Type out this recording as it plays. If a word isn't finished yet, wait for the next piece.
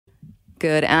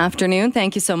Good afternoon.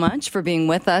 Thank you so much for being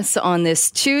with us on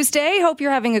this Tuesday. Hope you're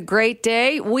having a great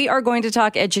day. We are going to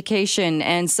talk education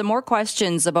and some more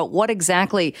questions about what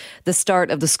exactly the start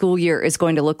of the school year is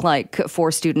going to look like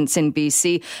for students in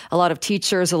BC. A lot of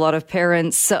teachers, a lot of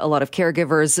parents, a lot of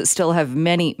caregivers still have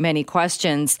many, many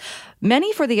questions.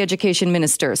 Many for the education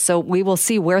minister, so we will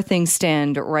see where things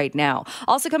stand right now.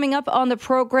 Also coming up on the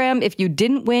program, if you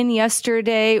didn't win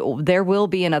yesterday, there will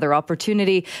be another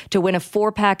opportunity to win a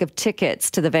 4-pack of tickets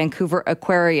to the Vancouver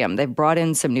Aquarium. They've brought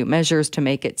in some new measures to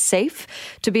make it safe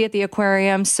to be at the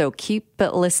aquarium, so keep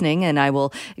listening and I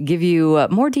will give you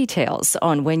more details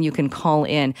on when you can call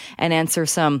in and answer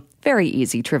some very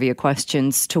easy trivia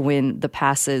questions to win the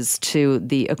passes to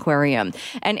the aquarium.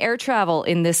 And air travel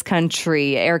in this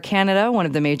country, Air Canada, one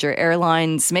of the major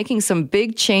airlines, making some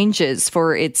big changes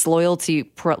for its loyalty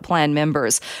plan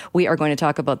members. We are going to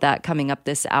talk about that coming up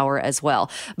this hour as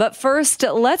well. But first,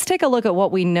 let's take a look at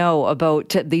what we know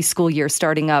about the school year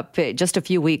starting up just a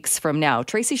few weeks from now.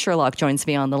 Tracy Sherlock joins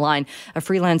me on the line, a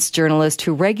freelance journalist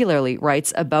who regularly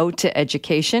writes about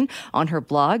education on her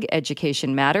blog,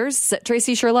 Education Matters.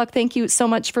 Tracy Sherlock, thank you so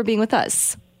much for being with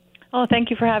us. Oh, thank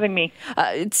you for having me.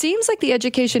 It seems like the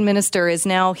education minister is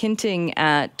now hinting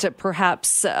at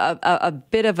perhaps a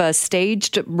bit of a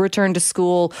staged return to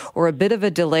school or a bit of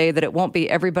a delay, that it won't be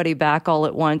everybody back all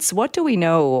at once. What do we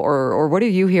know, or what are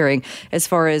you hearing as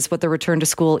far as what the return to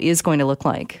school is going to look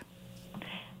like?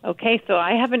 Okay, so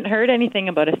I haven't heard anything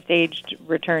about a staged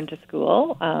return to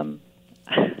school.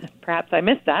 Perhaps I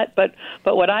missed that, but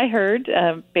what I heard,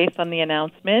 based on the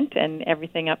announcement and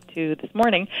everything up to this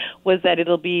morning, was that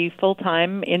it'll be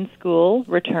full-time in-school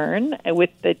return,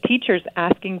 with the teachers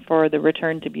asking for the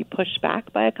return to be pushed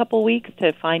back by a couple weeks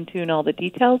to fine-tune all the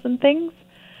details and things.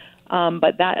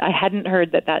 But that I hadn't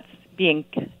heard that that's being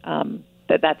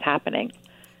that's happening.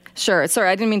 Sure. Sorry,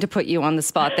 I didn't mean to put you on the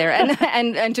spot there.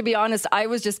 And to be honest, I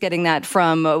was just getting that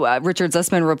from Richard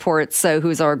Zussman Reports,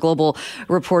 who's our global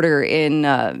reporter in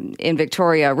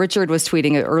Victoria. Richard was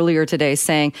tweeting earlier today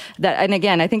saying that, and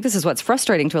again, I think this is what's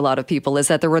frustrating to a lot of people, is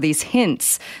that there were these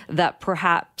hints that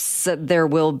perhaps there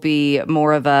will be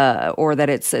more of or that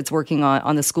it's working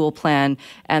on the school plan,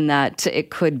 and that it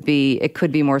could be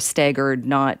more staggered,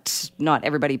 not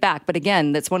everybody back. But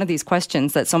again, that's one of these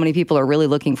questions that so many people are really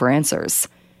looking for answers.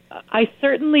 I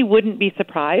certainly wouldn't be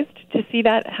surprised to see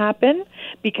that happen,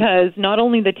 because not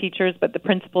only the teachers but the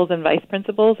principals and vice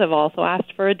principals have also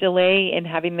asked for a delay in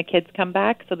having the kids come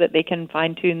back so that they can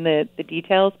fine-tune the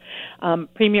details.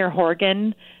 Premier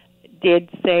Horgan did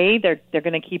say they're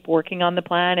going to keep working on the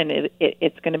plan, and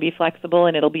it's going to be flexible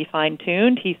and it'll be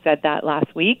fine-tuned. He said that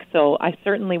last week, so I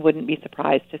certainly wouldn't be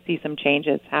surprised to see some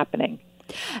changes happening.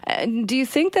 Do you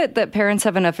think that parents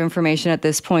have enough information at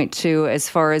this point, too, as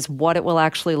far as what it will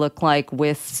actually look like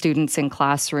with students in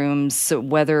classrooms,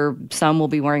 whether some will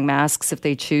be wearing masks if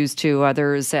they choose to,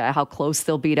 others, how close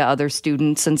they'll be to other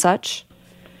students and such?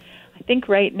 I think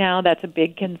right now that's a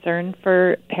big concern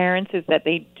for parents, is that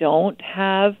they don't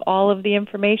have all of the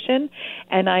information.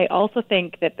 And I also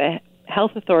think that the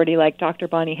health authority, like Dr.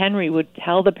 Bonnie Henry, would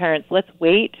tell the parents, let's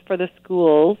wait for the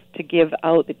schools to give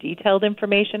out the detailed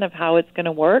information of how it's going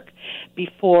to work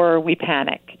before we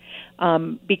panic.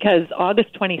 Because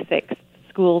August 26th,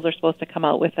 schools are supposed to come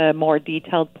out with a more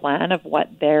detailed plan of what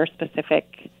their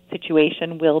specific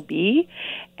situation will be.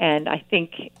 And I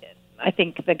think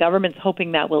the government's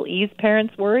hoping that will ease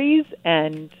parents' worries,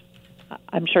 and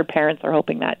I'm sure parents are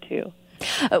hoping that too.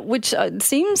 Which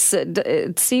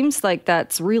seems like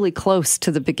that's really close to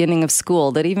the beginning of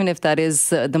school, that even if that is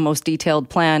the most detailed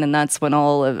plan and that's when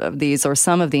all of these or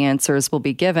some of the answers will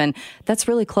be given, that's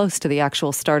really close to the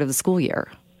actual start of the school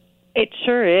year. It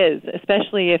sure is,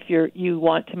 especially if you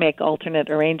want to make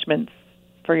alternate arrangements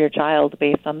for your child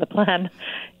based on the plan.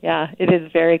 Yeah, it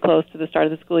is very close to the start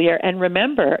of the school year. And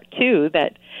remember, too,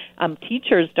 that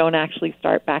teachers don't actually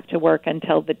start back to work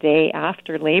until the day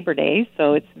after Labor Day,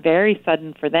 so it's very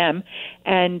sudden for them.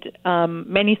 And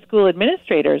many school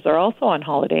administrators are also on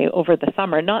holiday over the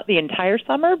summer, not the entire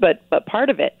summer, but part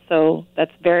of it. So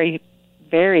that's very,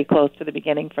 very close to the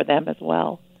beginning for them as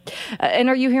well. And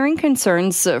are you hearing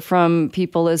concerns from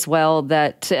people as well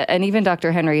that, and even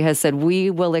Dr. Henry has said, we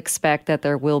will expect that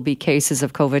there will be cases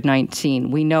of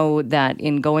COVID-19. We know that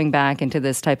in going back into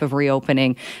this type of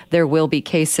reopening, there will be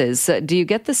cases. Do you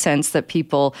get the sense that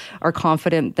people are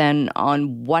confident then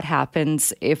on what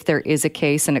happens if there is a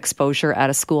case and exposure at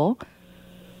a school?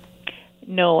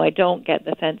 No, I don't get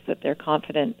the sense that they're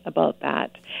confident about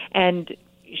that. And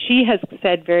she has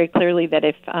said very clearly that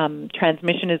if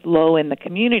transmission is low in the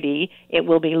community, it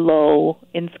will be low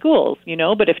in schools,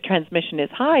 but if transmission is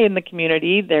high in the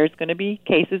community, there's going to be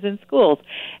cases in schools.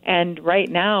 And right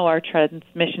now, our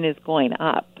transmission is going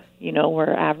up.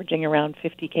 We're averaging around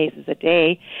 50 cases a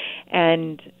day,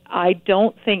 and I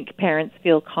don't think parents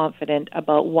feel confident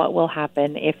about what will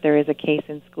happen if there is a case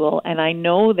in school. And I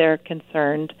know they're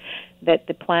concerned that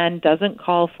the plan doesn't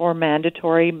call for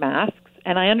mandatory masks,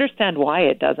 and I understand why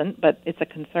it doesn't, but it's a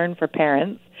concern for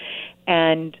parents,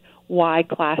 and why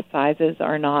class sizes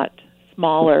are not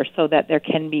smaller so that there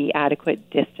can be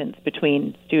adequate distance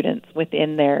between students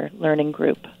within their learning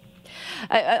group.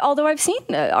 Although I've seen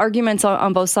arguments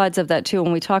on both sides of that too,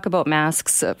 when we talk about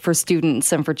masks for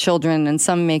students and for children, and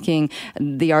some making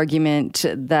the argument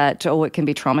that, it can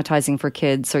be traumatizing for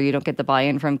kids, or you don't get the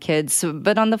buy-in from kids.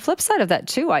 But on the flip side of that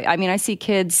too, I see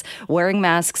kids wearing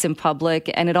masks in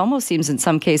public, and it almost seems in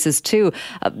some cases too,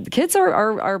 kids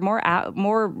are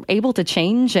more able to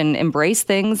change and embrace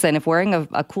things. And if wearing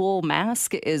a cool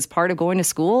mask is part of going to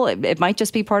school, it might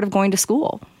just be part of going to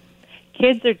school.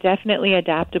 Kids are definitely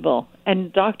adaptable.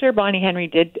 And Dr. Bonnie Henry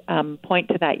did point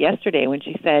to that yesterday when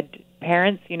she said,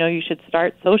 parents, you should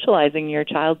start socializing your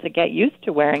child to get used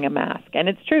to wearing a mask. And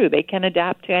it's true, they can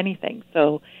adapt to anything.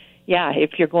 So, yeah,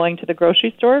 if you're going to the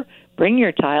grocery store, bring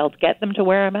your child, get them to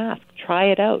wear a mask, try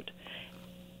it out.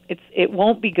 It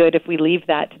won't be good if we leave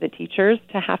that to the teachers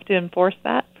to have to enforce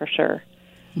that, for sure.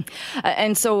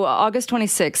 And so August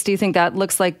 26th, do you think that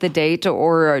looks like the date,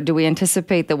 or do we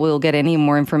anticipate that we'll get any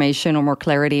more information or more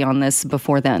clarity on this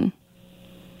before then?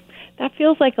 That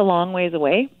feels like a long ways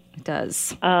away. It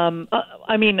does.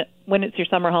 When it's your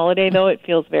summer holiday, though, it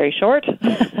feels very short.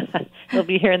 It'll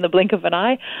be here in the blink of an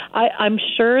eye. I'm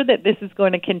sure that this is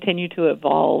going to continue to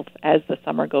evolve as the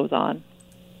summer goes on.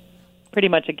 Pretty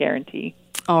much a guarantee.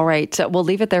 All right. We'll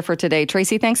leave it there for today.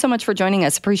 Tracy, thanks so much for joining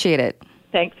us. Appreciate it.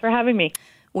 Thanks for having me.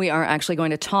 We are actually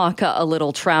going to talk a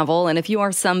little travel. And if you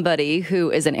are somebody who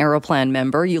is an Aeroplan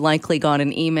member, you likely got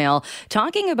an email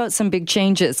talking about some big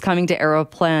changes coming to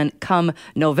Aeroplan come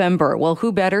November. Well,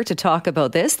 who better to talk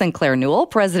about this than Claire Newell,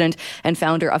 president and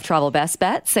founder of Travel Best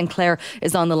Bets. And Claire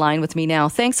is on the line with me now.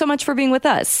 Thanks so much for being with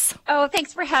us. Oh,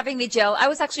 thanks for having me, Jill. I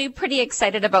was actually pretty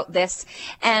excited about this.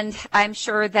 And I'm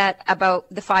sure that about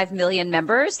the 5 million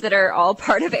members that are all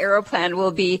part of Aeroplan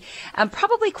will be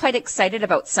probably quite excited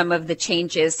about some of the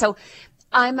changes. So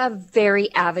I'm a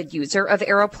very avid user of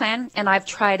Aeroplan, and I've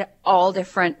tried all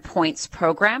different points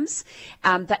programs.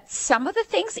 But some of the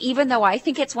things, even though I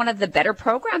think it's one of the better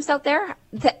programs out there,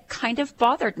 that kind of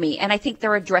bothered me. And I think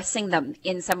they're addressing them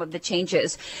in some of the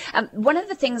changes. One of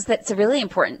the things that's really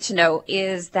important to know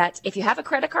is that if you have a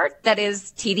credit card that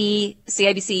is TD,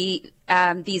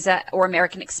 CIBC, Visa, or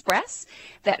American Express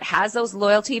that has those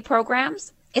loyalty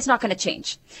programs, it's not going to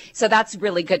change. So that's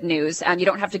really good news. You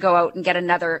don't have to go out and get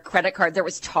another credit card. There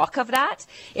was talk of that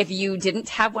if you didn't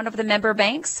have one of the member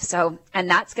banks. And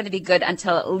that's going to be good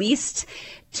until at least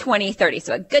 2030.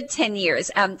 So a good 10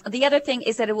 years. The other thing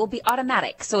is that it will be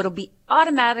automatic. So it'll be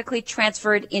automatically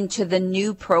transferred into the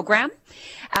new program.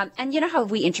 And you know how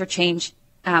we interchange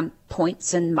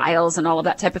points and miles and all of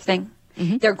that type of thing?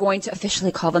 Mm-hmm. They're going to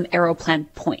officially call them Aeroplan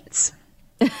points.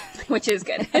 Which is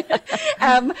good.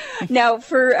 Now,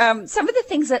 for some of the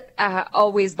things that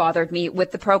always bothered me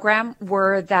with the program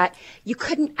were that you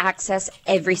couldn't access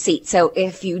every seat. So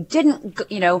if you didn't,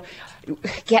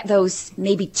 get those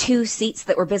maybe 2 seats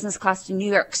that were business class to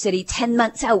New York City 10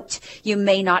 months out, you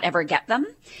may not ever get them.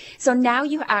 So now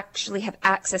you actually have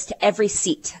access to every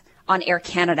seat on Air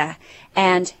Canada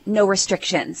and no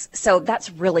restrictions. So that's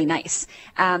really nice.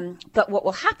 But what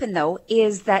will happen, though,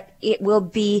 is that it will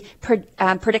be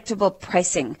predictable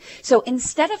pricing. So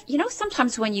instead of,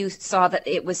 sometimes when you saw that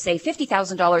it was, say,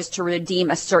 $50,000 to redeem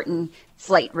a certain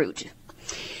flight route,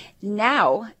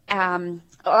 now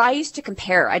I used to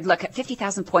compare. I'd look at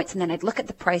 50,000 points and then I'd look at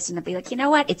the price and I'd be like, you know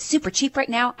what? It's super cheap right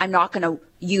now. I'm not going to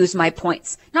use my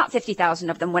points. Not 50,000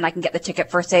 of them when I can get the ticket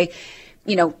for, say,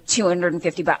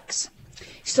 $250.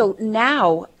 So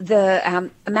now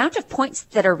the amount of points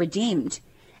that are redeemed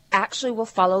actually will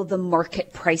follow the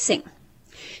market pricing.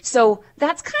 So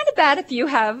that's kind of bad if you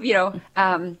have,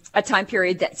 a time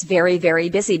period that's very, very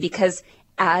busy, because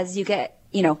as you get,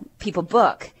 people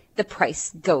book, the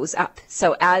price goes up.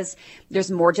 So as there's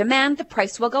more demand, the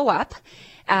price will go up.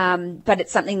 But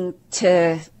it's something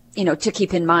to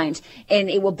keep in mind, and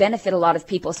it will benefit a lot of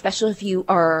people, especially if you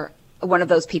are one of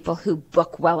those people who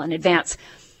book well in advance.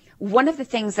 One of the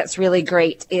things that's really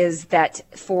great is that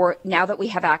for now that we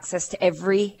have access to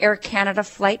every Air Canada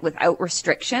flight without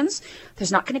restrictions,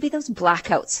 there's not going to be those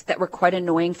blackouts that were quite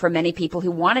annoying for many people who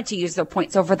wanted to use their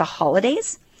points over the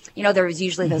holidays. You know, there was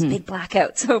usually those big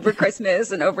blackouts over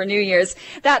Christmas and over New Year's.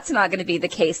 That's not going to be the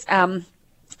case.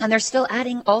 And they're still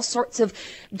adding all sorts of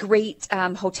great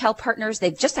hotel partners.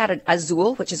 They've just added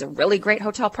Azul, which is a really great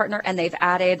hotel partner, and they've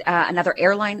added another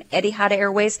airline, Etihad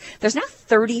Airways. There's now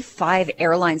 35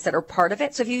 airlines that are part of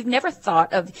it. So if you've never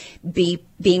thought of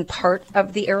being part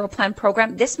of the Aeroplan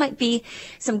program, this might be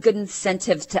some good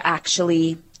incentives to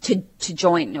actually to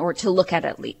join or to look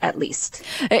at least.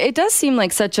 It does seem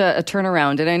like such a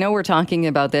turnaround. And I know we're talking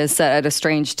about this at a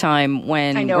strange time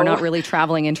when we're not really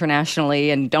traveling internationally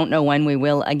and don't know when we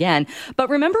will again. But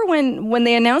remember when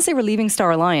they announced they were leaving Star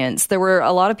Alliance, there were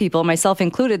a lot of people, myself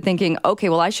included, thinking, okay,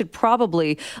 well, I should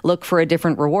probably look for a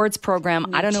different rewards program.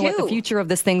 I don't know what the future of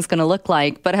this thing's going to look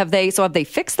like. But have they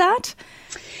fixed that?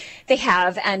 They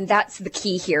have, and that's the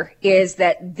key here, is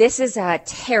that this is a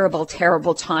terrible,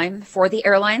 terrible time for the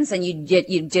airlines. And you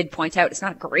did point out it's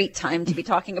not a great time to be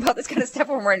talking about this kind of stuff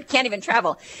when we can't even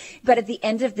travel. But at the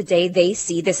end of the day, they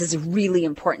see this as really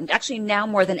important, actually now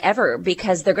more than ever,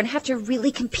 because they're going to have to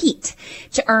really compete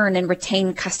to earn and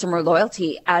retain customer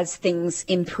loyalty as things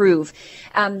improve.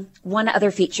 One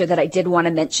other feature that I did want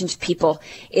to mention to people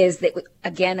is that,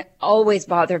 again, always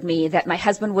bothered me that my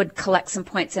husband would collect some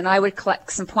points and I would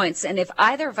collect some points. And if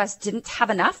either of us didn't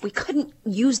have enough, we couldn't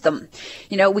use them.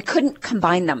 You know, we couldn't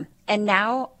combine them. And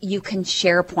now you can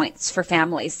share points for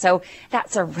families. So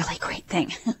that's a really great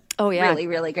thing. Oh, yeah. Really,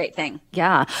 really great thing.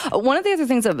 Yeah. One of the other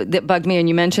things that bugged me, and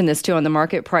you mentioned this too on the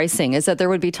market pricing, is that there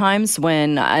would be times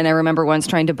when, and I remember once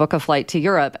trying to book a flight to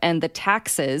Europe, and the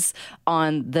taxes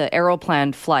on the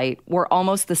Aeroplan flight were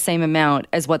almost the same amount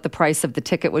as what the price of the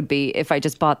ticket would be if I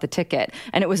just bought the ticket.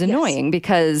 And it was annoying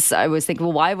because I was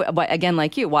thinking, well, again,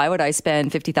 like you, why would I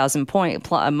spend 50,000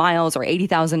 miles or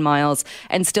 80,000 miles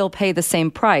and still pay the same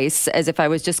price as if I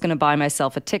was just going to buy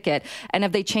myself a ticket? And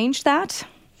have they changed that?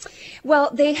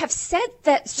 Well, they have said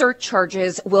that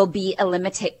surcharges will be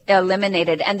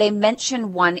eliminated, and they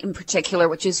mention one in particular,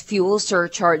 which is fuel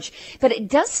surcharge. But it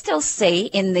does still say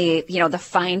in the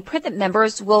fine print that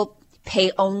members will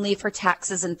pay only for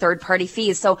taxes and third-party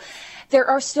fees. So there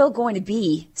are still going to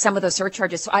be some of those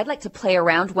surcharges. So I'd like to play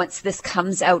around once this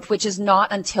comes out, which is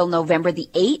not until November the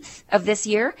 8th of this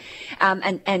year,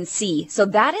 and see. So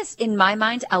that is, in my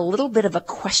mind, a little bit of a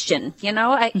question. You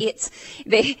know,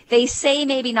 they say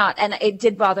maybe not, and it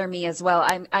did bother me as well.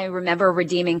 I remember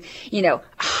redeeming,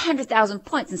 100,000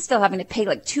 points and still having to pay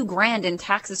like $2,000 in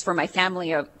taxes for my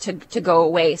family to go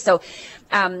away. So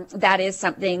that is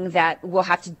something that we'll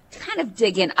have to kind of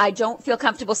dig in. I don't feel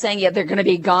comfortable saying, they're going to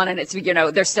be gone and it's,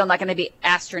 they're still not going to be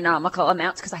astronomical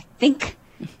amounts, because I think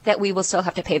that we will still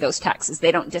have to pay those taxes.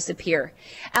 They don't disappear.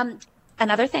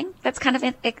 Another thing that's kind of,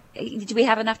 do we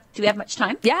have much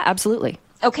time? Yeah, absolutely.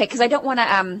 Okay, because I don't want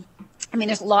to,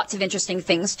 there's lots of interesting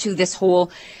things to this whole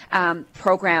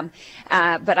program,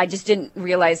 but I just didn't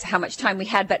realize how much time we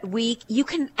had. But you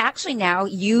can actually now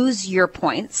use your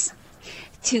points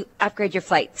to upgrade your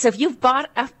flight. So if you've bought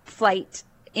a flight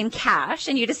in cash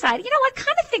and you decide, I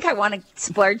kind of think I want to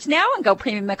splurge now and go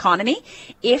premium economy,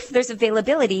 if there's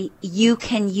availability, you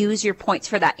can use your points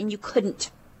for that. And you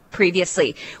couldn't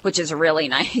previously, which is really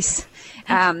nice.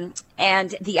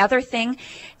 And the other thing,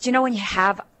 when you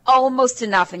have almost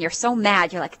enough and you're so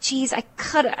mad, you're like, geez, I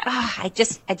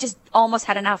just almost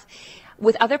had enough.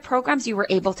 With other programs, you were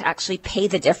able to actually pay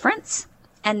the difference,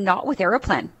 and not with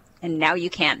Aeroplan. And now you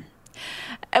can.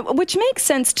 Which makes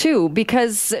sense, too,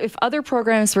 because if other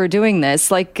programs were doing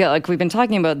this, like we've been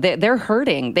talking about, they're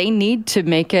hurting. They need to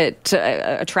make it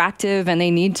attractive, and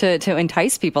they need to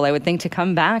entice people, I would think, to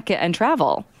come back and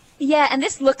travel. Yeah, and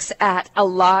this looks at a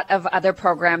lot of other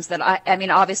programs that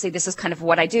obviously this is kind of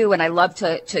what I do, and I love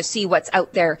to see what's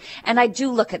out there. And I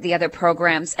do look at the other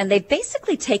programs, and they've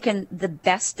basically taken the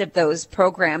best of those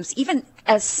programs, even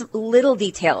as little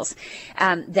details,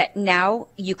 that now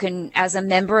you can, as a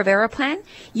member of Aeroplan,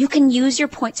 you can use your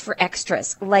points for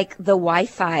extras, like the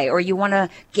Wi-Fi, or you want to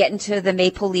get into the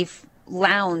Maple Leaf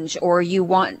Lounge, or you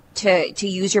want to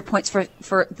use your points for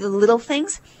the little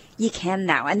things. You can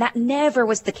now. And that never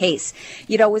was the case.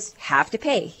 You'd always have to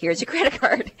pay. Here's your credit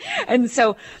card. And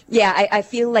so, I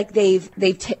feel like they've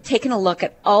taken a look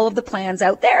at all of the plans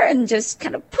out there and just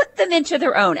kind of put them into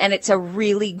their own. And it's a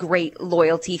really great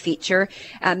loyalty feature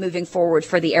moving forward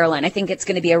for the airline. I think it's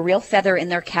going to be a real feather in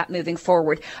their cap moving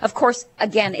forward. Of course,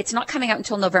 again, it's not coming out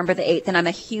until November the 8th, and I'm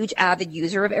a huge avid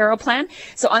user of Aeroplan.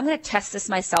 So I'm going to test this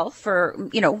myself for,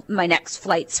 my next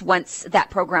flights once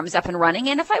that program is up and running.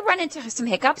 And if I run into some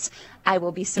hiccups, tips, I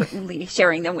will be certainly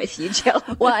sharing them with you, Jill.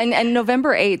 Well, and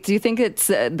November 8th, do you think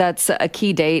that's a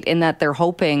key date in that they're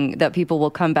hoping that people will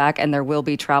come back and there will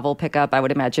be travel pickup, I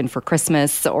would imagine, for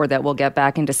Christmas, or that we'll get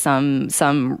back into some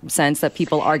sense that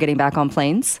people are getting back on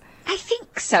planes? I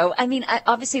think so. I mean,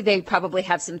 obviously they probably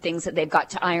have some things that they've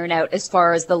got to iron out as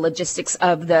far as the logistics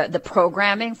of the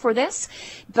programming for this,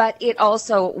 but it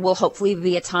also will hopefully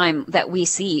be a time that we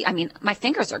see. I mean, my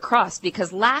fingers are crossed,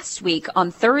 because last week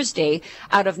on Thursday,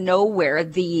 out of nowhere,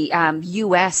 the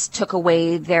U.S. took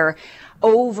away their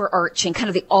overarching, kind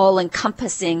of the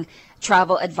all-encompassing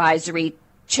travel advisory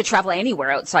to travel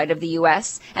anywhere outside of the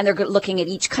U.S. And they're looking at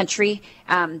each country,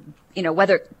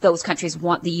 whether those countries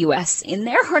want the U.S. in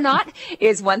there or not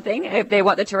is one thing, if they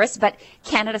want the tourists. But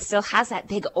Canada still has that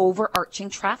big overarching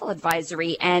travel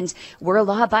advisory, and we're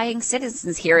law-abiding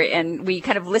citizens here, and we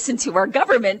kind of listen to our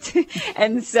government.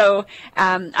 And so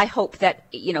I hope that,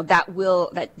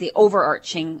 that the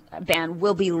overarching ban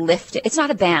will be lifted. It's not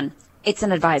a ban. It's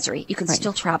an advisory. You can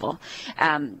still travel.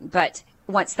 But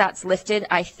once that's lifted,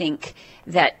 I think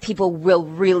that people will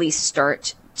really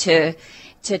start to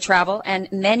travel,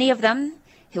 and many of them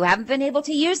who haven't been able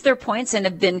to use their points and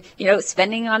have been,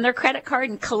 spending on their credit card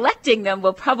and collecting them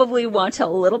will probably want a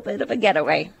little bit of a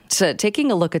getaway. So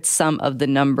taking a look at some of the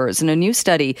numbers, and a new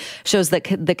study shows that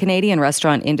the Canadian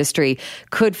restaurant industry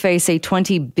could face a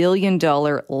 $20 billion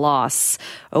loss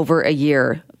over a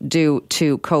year due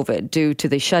to COVID, due to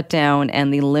the shutdown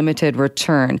and the limited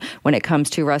return when it comes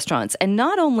to restaurants. And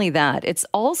not only that, it's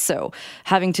also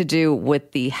having to do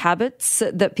with the habits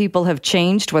that people have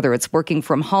changed, whether it's working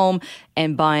from home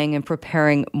and buying and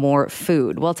preparing more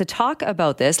food. Well, to talk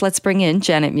about this, let's bring in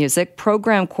Janet Music,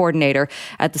 Program Coordinator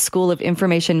at the School of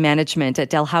Information Management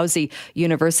at Dalhousie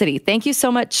University. Thank you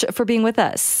so much for being with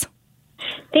us.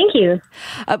 Thank you.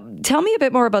 Tell me a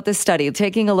bit more about this study,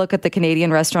 taking a look at the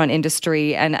Canadian restaurant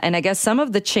industry and I guess some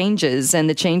of the changes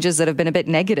that have been a bit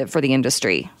negative for the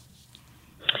industry.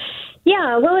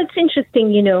 Yeah, well, it's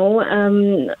interesting,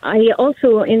 I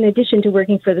also, in addition to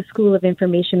working for the School of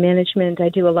Information Management, I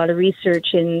do a lot of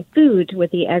research in food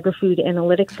with the Agri-Food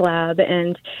Analytics Lab,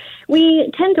 and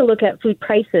we tend to look at food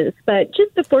prices. But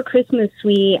just before Christmas,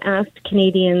 we asked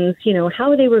Canadians,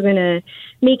 how they were going to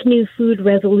make new food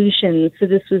resolutions. So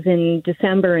this was in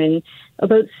December, and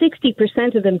about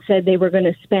 60% of them said they were going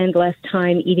to spend less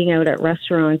time eating out at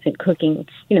restaurants and cooking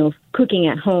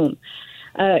at home.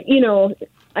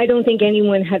 I don't think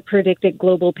anyone had predicted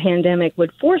global pandemic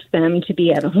would force them to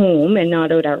be at home and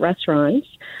not out at restaurants.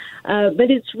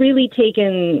 But it's really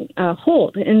taken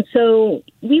hold. And so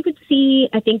we would see,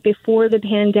 I think before the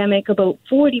pandemic, about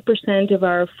 40% of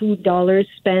our food dollars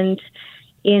spent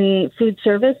in food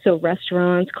service, so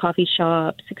restaurants, coffee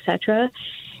shops, etc.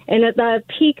 And at the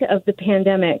peak of the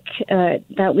pandemic,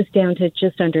 that was down to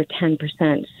just under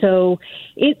 10%. So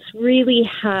it's really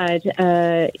had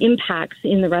impacts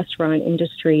in the restaurant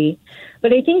industry.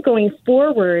 But I think going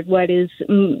forward, what is,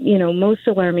 most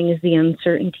alarming is the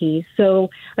uncertainty. So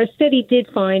our study did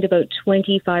find about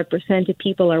 25% of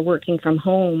people are working from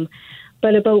home,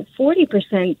 but about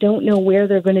 40% don't know where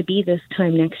they're going to be this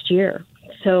time next year.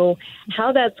 So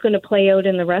how that's going to play out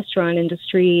in the restaurant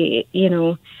industry,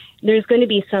 there's going to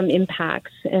be some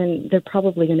impacts, and they're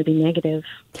probably going to be negative.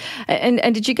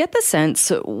 And did you get the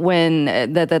sense when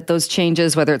that those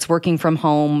changes, whether it's working from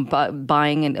home,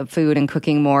 buying food and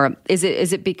cooking more, is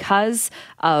it because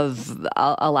of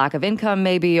a lack of income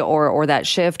maybe, or that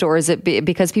shift, or is it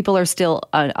because people are still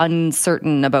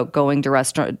uncertain about going to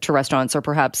restaurants, or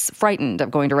perhaps frightened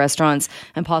of going to restaurants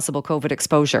and possible COVID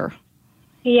exposure?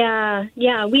 Yeah,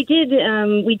 we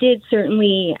did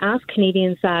certainly ask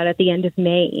Canadians that at the end of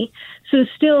May. So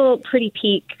still pretty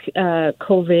peak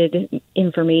COVID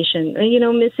information,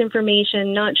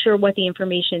 misinformation, not sure what the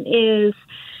information is.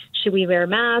 Should we wear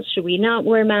masks? Should we not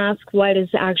wear masks? What is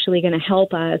actually going to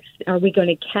help us? Are we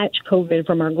going to catch COVID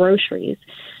from our groceries?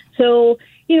 So,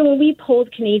 when we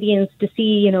polled Canadians to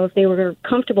see, if they were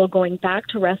comfortable going back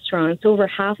to restaurants, over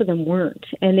half of them weren't,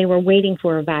 and they were waiting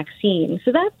for a vaccine.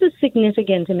 So that's a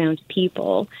significant amount of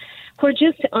people who are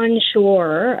just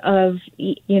unsure of,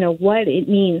 what it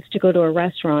means to go to a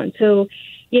restaurant. So,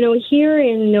 here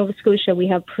in Nova Scotia, we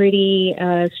have pretty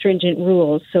stringent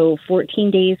rules. So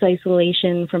 14 days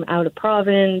isolation from out of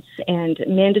province and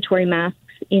mandatory masks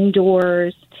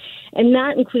indoors. And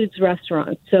that includes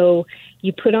restaurants. So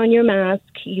you put on your mask,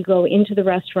 you go into the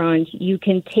restaurant, you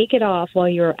can take it off while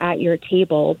you're at your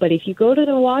table. But if you go to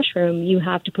the washroom, you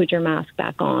have to put your mask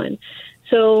back on.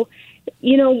 So,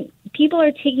 people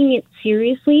are taking it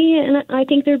seriously, and I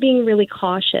think they're being really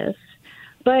cautious.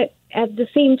 But at the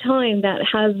same time, that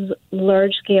has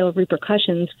large-scale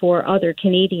repercussions for other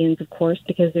Canadians, of course,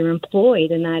 because they're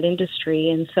employed in that industry.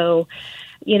 And so,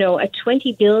 a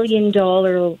 $20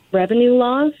 billion revenue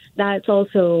loss, that's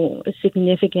also a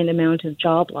significant amount of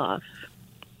job loss.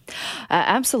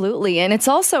 Absolutely. And it's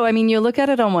also, you look at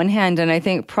it on one hand, and I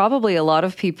think probably a lot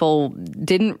of people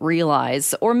didn't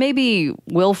realize, or maybe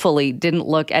willfully didn't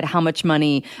look at how much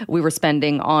money we were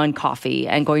spending on coffee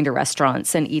and going to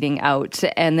restaurants and eating out.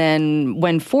 And then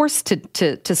when forced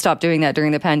to stop doing that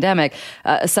during the pandemic,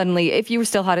 suddenly, if you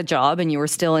still had a job and you were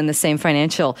still in the same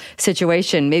financial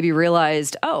situation, maybe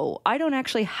realized, oh, I don't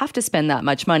actually have to spend that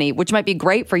much money, which might be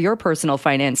great for your personal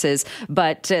finances.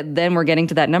 But then we're getting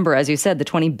to that number, as you said, the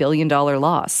 $20 billion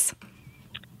loss.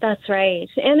 That's right.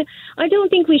 And I don't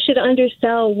think we should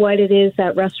undersell what it is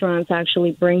that restaurants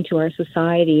actually bring to our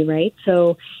society, right?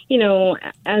 So,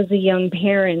 as a young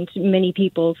parent, many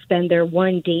people spend their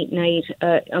one date night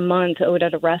a month out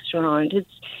at a restaurant.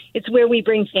 It's where we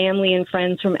bring family and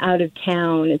friends from out of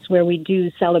town. It's where we do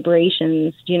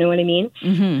celebrations. Do you know what I mean?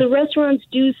 Mm-hmm. So restaurants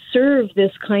do serve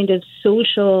this kind of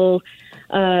social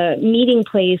meeting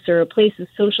place or a place of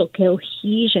social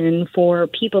cohesion for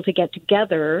people to get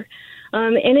together.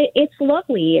 And it's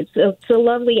lovely. It's a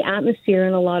lovely atmosphere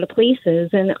in a lot of places.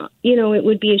 And, it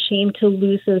would be a shame to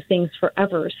lose those things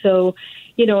forever. So,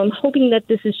 I'm hoping that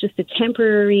this is just a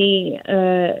temporary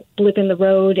blip in the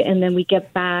road, and then we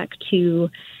get back to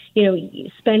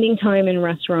spending time in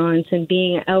restaurants and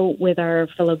being out with our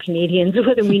fellow Canadians,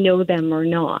 whether we know them or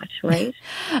not, right?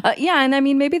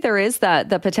 And maybe there is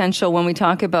the potential when we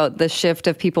talk about the shift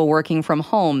of people working from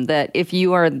home, that if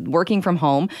you are working from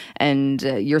home and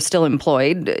you're still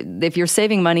employed, if you're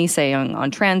saving money, say,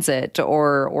 on transit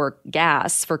or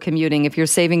gas for commuting, if you're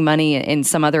saving money in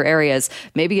some other areas,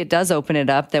 maybe it does open it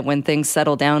up that when things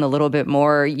settle down a little bit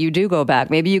more, you do go back.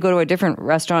 Maybe you go to a different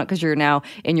restaurant because you're now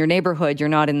in your neighborhood, you're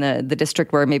not in the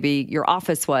district where maybe your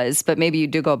office was, but maybe you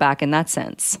do go back in that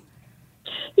sense.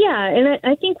 Yeah, and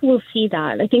I think we'll see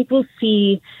that. I think we'll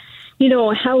see,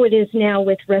 how it is now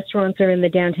with restaurants are in the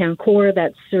downtown core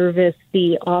that service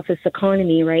the office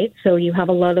economy, right? So you have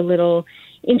a lot of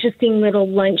interesting little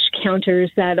lunch counters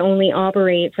that only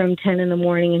operate from 10 in the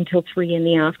morning until 3 in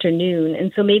the afternoon.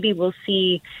 And so maybe we'll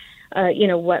see,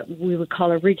 what we would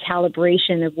call a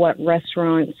recalibration of what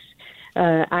restaurants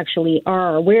actually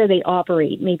are, where they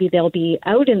operate. Maybe they'll be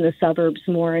out in the suburbs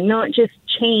more, and not just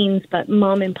chains, but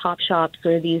mom and pop shops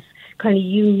or these kind of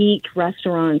unique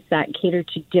restaurants that cater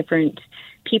to different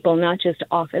people, not just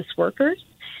office workers.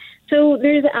 So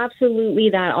there's absolutely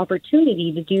that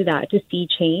opportunity to do that, to see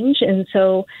change. And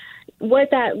so what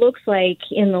that looks like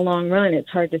in the long run, it's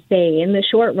hard to say. In the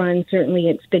short run, certainly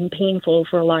it's been painful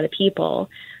for a lot of people.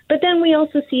 But then we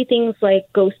also see things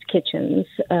like ghost kitchens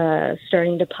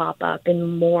starting to pop up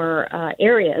in more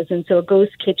areas. And so a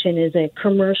ghost kitchen is a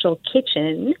commercial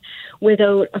kitchen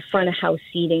without a front of house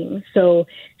seating. So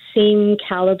same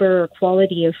caliber or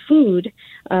quality of food,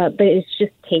 but it's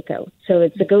just takeout. So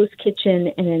it's a ghost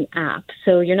kitchen and an app.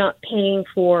 So you're not paying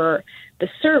for the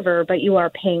server, but you are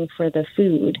paying for the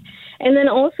food. And then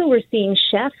also we're seeing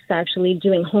chefs actually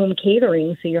doing home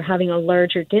catering. So you're having a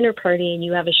larger dinner party and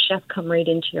you have a chef come right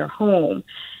into your home.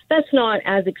 That's not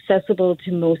as accessible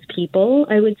to most people,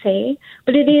 I would say,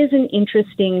 but it is an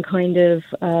interesting kind of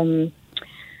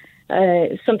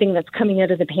something that's coming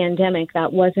out of the pandemic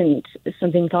that wasn't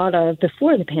something thought of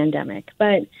before the pandemic.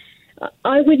 But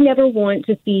I would never want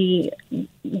to see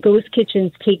ghost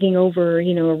kitchens taking over,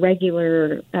 a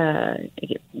regular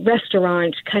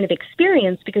restaurant kind of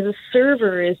experience, because a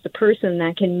server is the person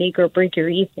that can make or break your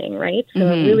evening, right? So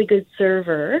a really good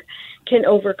server can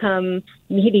overcome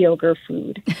mediocre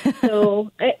food.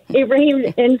 So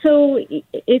and so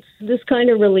it's this kind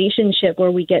of relationship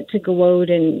where we get to go out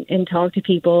and talk to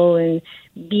people and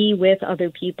be with other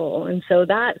people. And so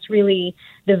that's really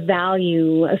the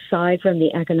value, aside from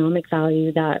the economic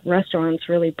value, that restaurants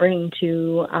really bring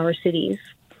to our cities.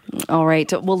 All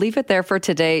right. We'll leave it there for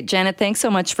today. Janet, thanks so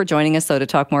much for joining us, though, to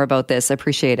talk more about this. I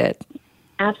appreciate it.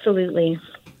 Absolutely.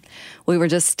 We were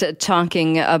just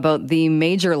talking about the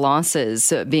major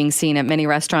losses being seen at many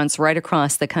restaurants right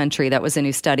across the country. That was a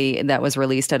new study that was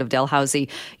released out of Dalhousie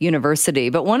University.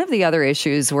 But one of the other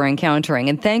issues we're encountering,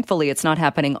 and thankfully it's not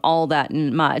happening all that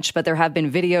much, but there have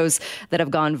been videos that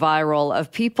have gone viral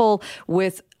of people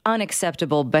with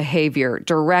unacceptable behavior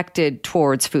directed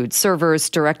towards food servers,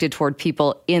 directed toward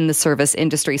people in the service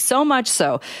industry. So much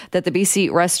so that the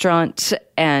BC Restaurant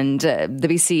and the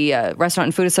BC Restaurant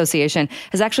and Food Association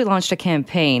has actually launched a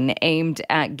campaign aimed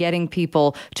at getting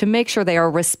people to make sure they are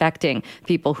respecting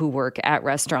people who work at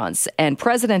restaurants. And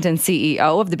President and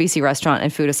CEO of the BC Restaurant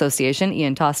and Food Association,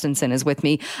 Ian Tostenson, is with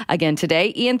me again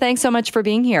today. Ian, thanks so much for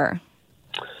being here.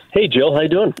 Hey, Jill. How you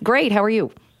doing? Great. How are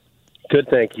you? Good,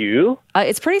 thank you.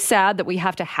 It's pretty sad that we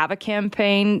have to have a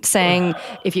campaign saying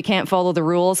if you can't follow the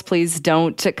rules, please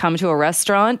don't come to a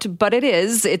restaurant. But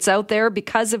it's out there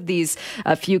because of these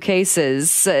few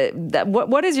cases.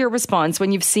 What is your response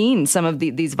when you've seen some of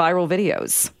these viral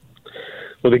videos?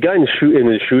 Well, the guy in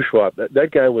the shoe shop,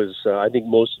 that guy was, I think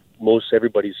most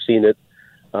everybody's seen it.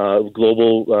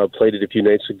 Global played it a few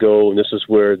nights ago, and this is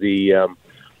where the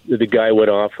guy went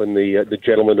off on the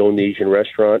gentleman owned the Asian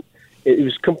restaurant. It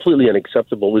was completely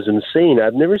unacceptable. It was insane.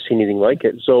 I've never seen anything like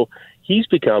it. So he's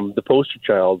become the poster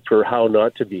child for how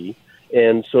not to be.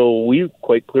 And so we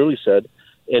quite clearly said,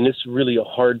 and it's really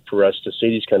hard for us to say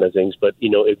these kind of things, but,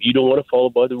 if you don't want to follow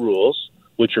by the rules,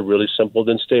 which are really simple,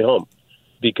 then stay home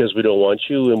because we don't want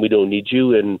you and we don't need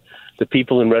you. And the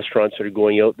people in restaurants that are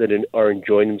going out that are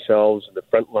enjoying themselves and the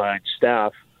frontline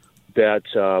staff that,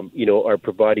 are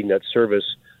providing that service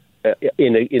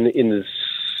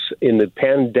in the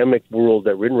pandemic world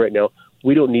that we're in right now,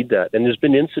 we don't need that. And there's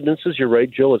been incidences, you're right,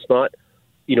 Jill, it's not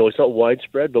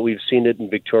widespread, but we've seen it in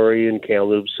Victoria and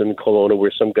Kamloops and Kelowna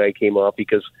where some guy came off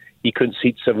because he couldn't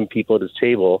seat 7 people at his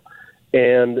table.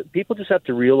 And people just have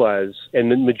to realize,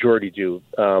 and the majority do,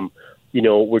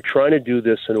 we're trying to do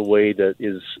this in a way that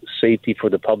is safety for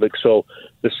the public. So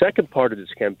the second part of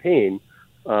this campaign,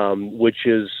 which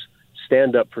is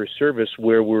Stand Up for Service,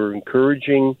 where we're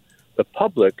encouraging the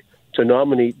public to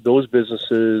nominate those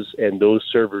businesses and those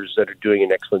servers that are doing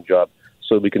an excellent job,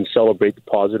 so we can celebrate the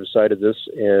positive side of this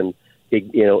and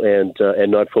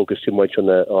not focus too much on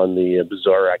the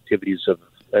bizarre activities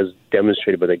as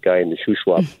demonstrated by that guy in the shoe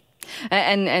shop.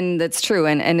 And that's true.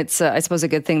 And it's, I suppose, a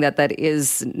good thing that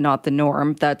is not the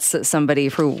norm. That's somebody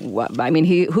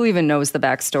who even knows the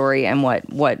backstory and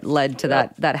what led to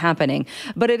that happening.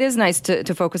 But it is nice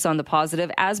to focus on the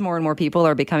positive as more and more people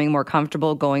are becoming more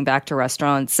comfortable going back to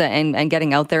restaurants and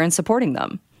getting out there and supporting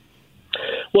them.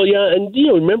 Well, yeah. And,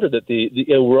 remember that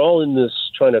we're all in this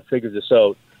trying to figure this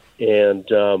out. And,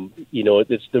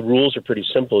 it's the rules are pretty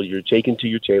simple. You're taken to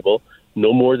your table,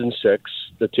 no more than 6.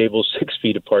 The table's 6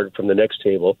 feet apart from the next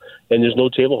table, and there's no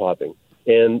table hopping.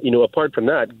 And, apart from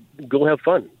that, go have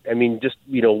fun. I mean, just,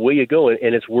 way you go.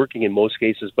 And it's working in most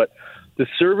cases. But the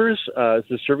servers,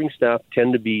 the serving staff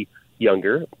tend to be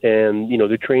younger, and,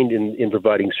 they're trained in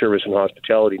providing service and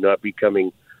hospitality, not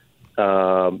becoming,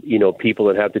 people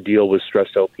that have to deal with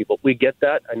stressed out people. We get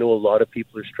that. I know a lot of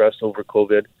people are stressed over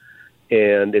COVID.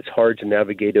 And it's hard to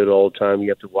navigate it all the time.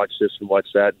 You have to watch this and watch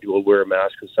that, wear a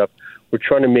mask and stuff. We're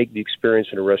trying to make the experience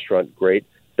in a restaurant great.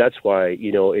 That's why,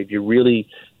 if you really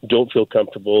don't feel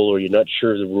comfortable or you're not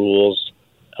sure of the rules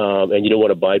and you don't want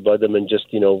to abide by them, and just,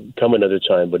 come another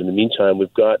time. But in the meantime,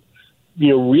 we've got,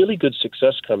 really good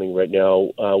success coming right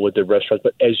now with the restaurants.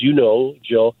 But as you know,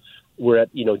 Jill, we're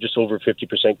at, just over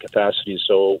 50% capacity.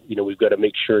 So, we've got to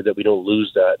make sure that we don't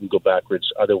lose that and go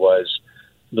backwards. Otherwise,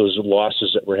 those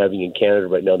losses that we're having in Canada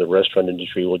right now in the restaurant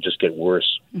industry will just get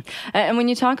worse. And when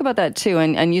you talk about that too,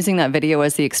 and using that video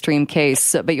as the extreme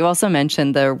case, but you also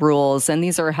mentioned the rules, and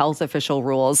these are health official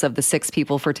rules of the 6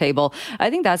 people per table. I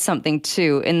think that's something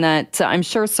too, in that I'm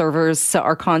sure servers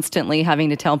are constantly having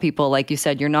to tell people, like you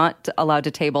said, you're not allowed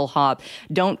to table hop.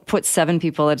 Don't put 7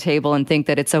 people at a table and think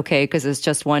that it's okay because it's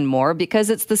just one more, because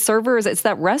it's the servers, it's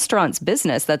that restaurant's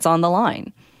business that's on the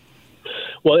line.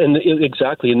 Well, and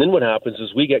exactly. And then what happens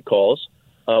is we get calls,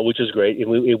 which is great. If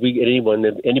we get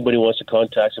anybody wants to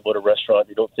contact us about a restaurant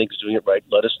they don't think is doing it right,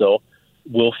 let us know.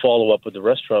 We'll follow up with the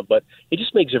restaurant. But it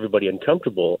just makes everybody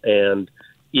uncomfortable. And,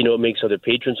 it makes other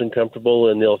patrons uncomfortable.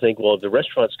 And they'll think, well, if the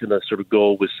restaurant's going to sort of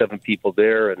go with 7 people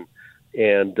there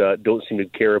and don't seem to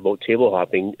care about table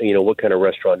hopping, what kind of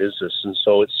restaurant is this? And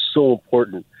so it's so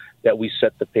important that we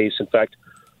set the pace. In fact,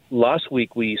 last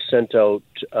week, we sent out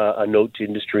a note to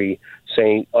industry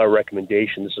saying our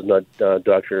recommendation. This is not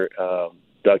Dr.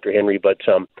 Henry, but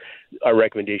our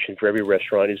recommendation for every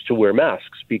restaurant is to wear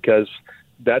masks, because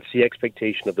that's the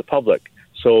expectation of the public.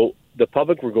 So the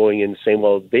public were going in saying,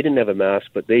 well, they didn't have a mask,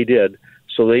 but they did,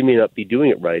 so they may not be doing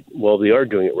it right. Well, they are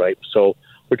doing it right. So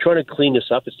we're trying to clean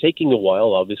this up. It's taking a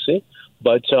while, obviously,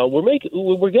 but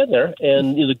we're getting there.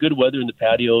 And the good weather in the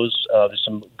patios, there's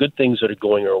some good things that are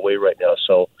going our way right now.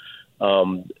 So,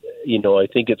 I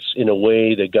think it's, in a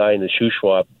way, the guy in the shoe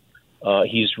shop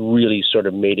he's really sort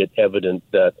of made it evident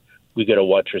that we got to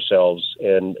watch ourselves,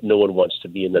 and no one wants to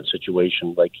be in that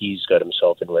situation like he's got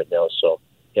himself in right now. So,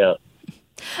 yeah.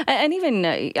 And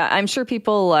even, I'm sure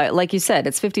people, like you said,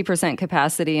 it's 50%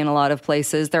 capacity in a lot of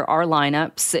places. There are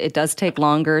lineups. It does take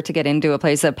longer to get into a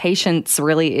place. Patience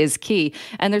really is key.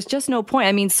 And there's just no point.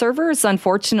 I mean, servers,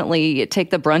 unfortunately, take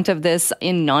the brunt of this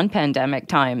in non-pandemic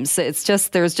times. It's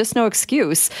just, there's just no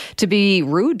excuse to be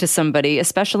rude to somebody,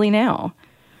 especially now.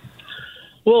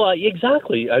 Well,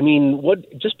 exactly. I mean,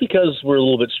 just because we're a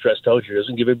little bit stressed out here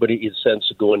doesn't give everybody a sense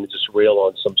of going and just rail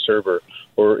on some server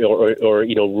or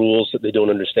rules that they don't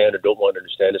understand or don't want to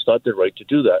understand. It's not their right to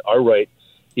do that. Our right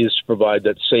is to provide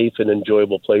that safe and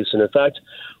enjoyable place. And in fact,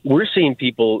 we're seeing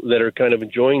people that are kind of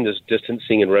enjoying this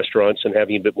distancing in restaurants and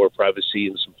having a bit more privacy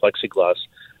and some plexiglass.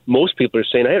 Most people are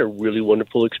saying, I had a really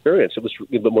wonderful experience. It was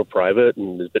a bit more private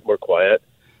and a bit more quiet.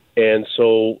 And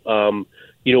so,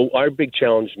 our big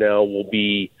challenge now will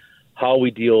be how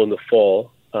we deal in the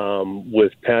fall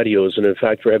with patios. And in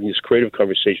fact, we're having this creative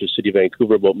conversation with the City of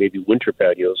Vancouver about maybe winter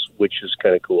patios, which is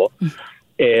kind of cool.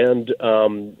 And,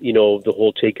 the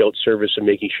whole takeout service and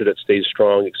making sure that stays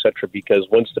strong, et cetera, because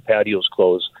once the patios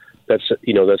close, that's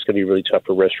going to be really tough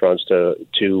for restaurants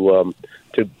to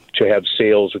have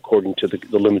sales according to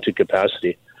the limited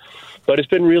capacity. But it's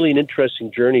been really an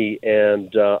interesting journey,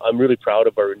 and I'm really proud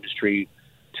of our industry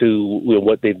to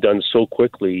what they've done so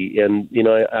quickly. And,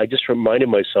 I just reminded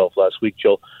myself last week,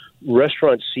 Jill,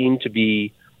 restaurants seem to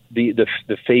be the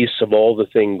face of all the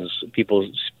things people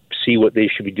see what they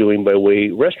should be doing by the way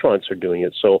restaurants are doing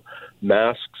it. So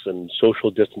masks and social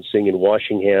distancing and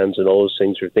washing hands and all those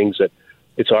things are things that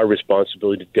it's our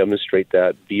responsibility to demonstrate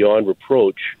that beyond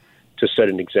reproach to set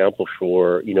an example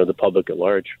for, the public at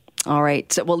large. All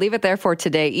right. So we'll leave it there for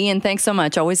today. Ian, thanks so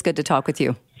much. Always good to talk with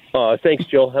you. Thanks,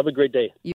 Jill. Have a great day.